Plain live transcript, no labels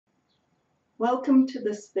Welcome to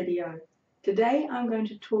this video. Today I'm going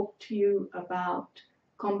to talk to you about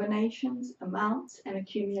combinations, amounts and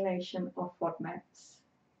accumulation of Fodmaps.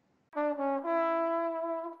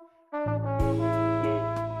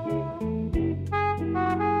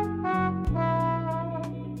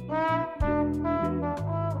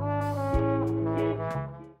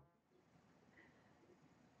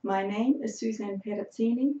 My name is Suzanne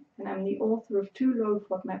Perezzini and I'm the author of 2 low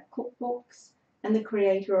Fodmap cookbooks and the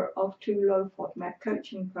creator of 2 low Fodmap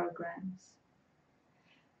coaching programs.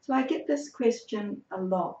 So I get this question a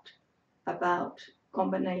lot about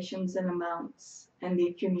combinations and amounts and the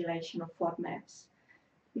accumulation of Fodmaps,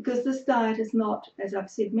 because this diet is not, as I've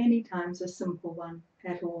said many times, a simple one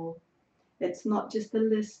at all. It's not just a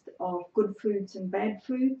list of good foods and bad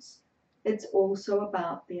foods. It's also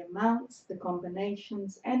about the amounts, the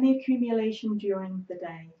combinations, and the accumulation during the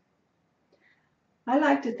day. I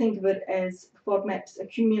like to think of it as Fodmaps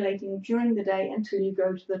accumulating during the day until you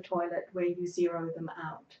go to the toilet where you zero them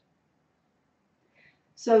out.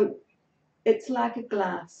 So it's like a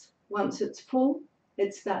glass. Once it's full,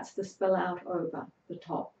 it starts to spill out over the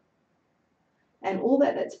top. And all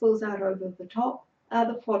that spills out over the top are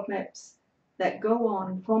the Fodmaps that go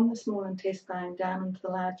on from the small intestine down into the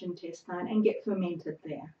large intestine and get fermented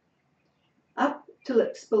there. Up till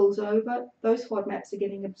it spills over, those Fodmaps are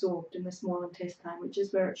getting absorbed in the small intestine, which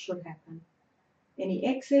is where it should happen. Any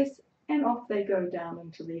excess, and off they go down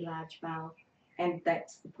into the large bowel, and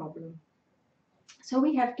that's the problem. So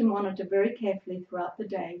we have to monitor very carefully throughout the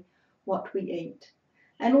day what we eat,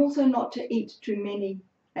 and also not to eat too many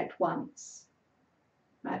at once.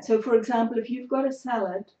 Right? So for example, if you've got a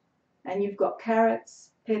salad and you've got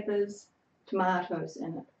carrots, peppers, tomatoes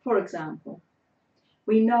in it, for example,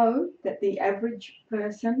 we know that the average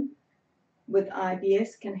person with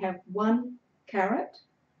IBS can have 1 carrot,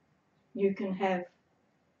 you can have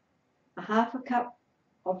a half a cup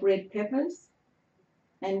of red peppers,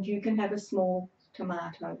 and you can have a small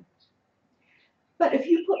tomato. But if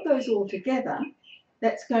you put those all together,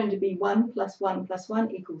 that's going to be 1 plus 1 plus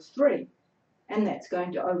 1 equals 3, and that's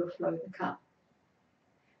going to overflow the cup.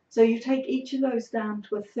 So you take each of those down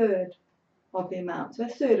to 1/3 of the amount, so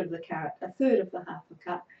 1/3 of the carrot, 1/3 of the half a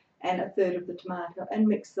cup, and 1/3 of the tomato, and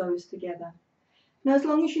mix those together. Now, as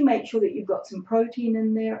long as you make sure that you've got some protein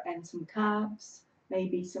in there and some carbs,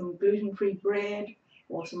 maybe some gluten-free bread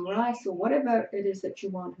or some rice or whatever it is that you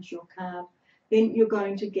want as your carb, then you're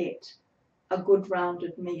going to get a good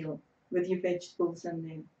rounded meal with your vegetables in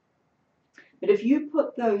there. But if you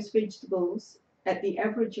put those vegetables at the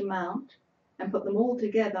average amount and put them all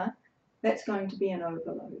together, that's going to be an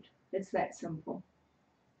overload. It's that simple.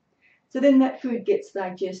 So then that food gets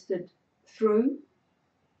digested through,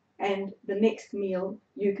 and the next meal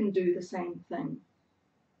you can do the same thing.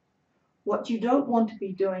 What you don't want to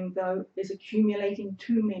be doing though is accumulating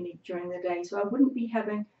too many during the day. So I wouldn't be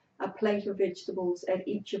having a plate of vegetables at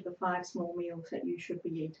each of the 5 small meals that you should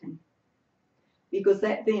be eating, because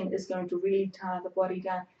that then is going to really tire the body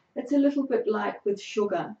down. It's a little bit like with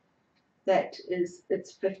sugar. It's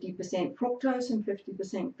 50% fructose and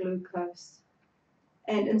 50% glucose.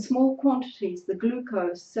 And in small quantities, the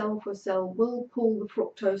glucose, cell for cell, will pull the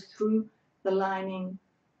fructose through the lining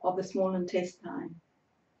of the small intestine.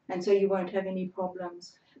 And so you won't have any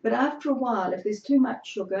problems. But after a while, if there's too much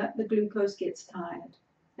sugar, the glucose gets tired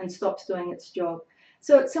and stops doing its job.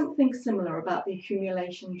 So it's something similar about the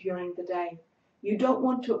accumulation during the day. You don't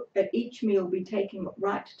want to, at each meal, be taking it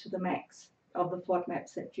right to the max of the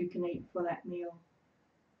Fodmaps that you can eat for that meal.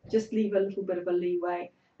 Just leave a little bit of a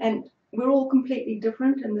leeway. And we're all completely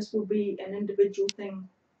different, and this will be an individual thing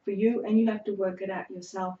for you, and you have to work it out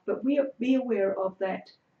yourself. But be aware of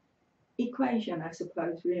that equation, I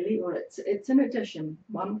suppose, really, or it's an addition.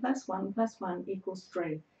 1 plus 1 plus 1 equals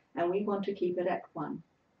 3, and we want to keep it at 1.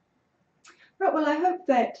 Right, well, I hope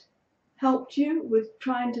that helped you with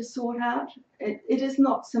trying to sort out. It is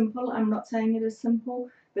not simple. I'm not saying it is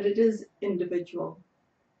simple, but it is individual.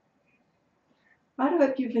 Right, I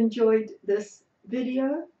hope you've enjoyed this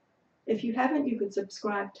video. If you haven't, you could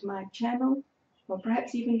subscribe to my channel, or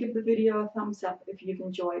perhaps even give the video a thumbs up if you've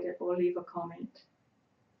enjoyed it, or leave a comment.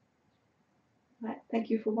 Right, thank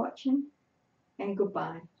you for watching, and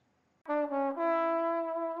goodbye.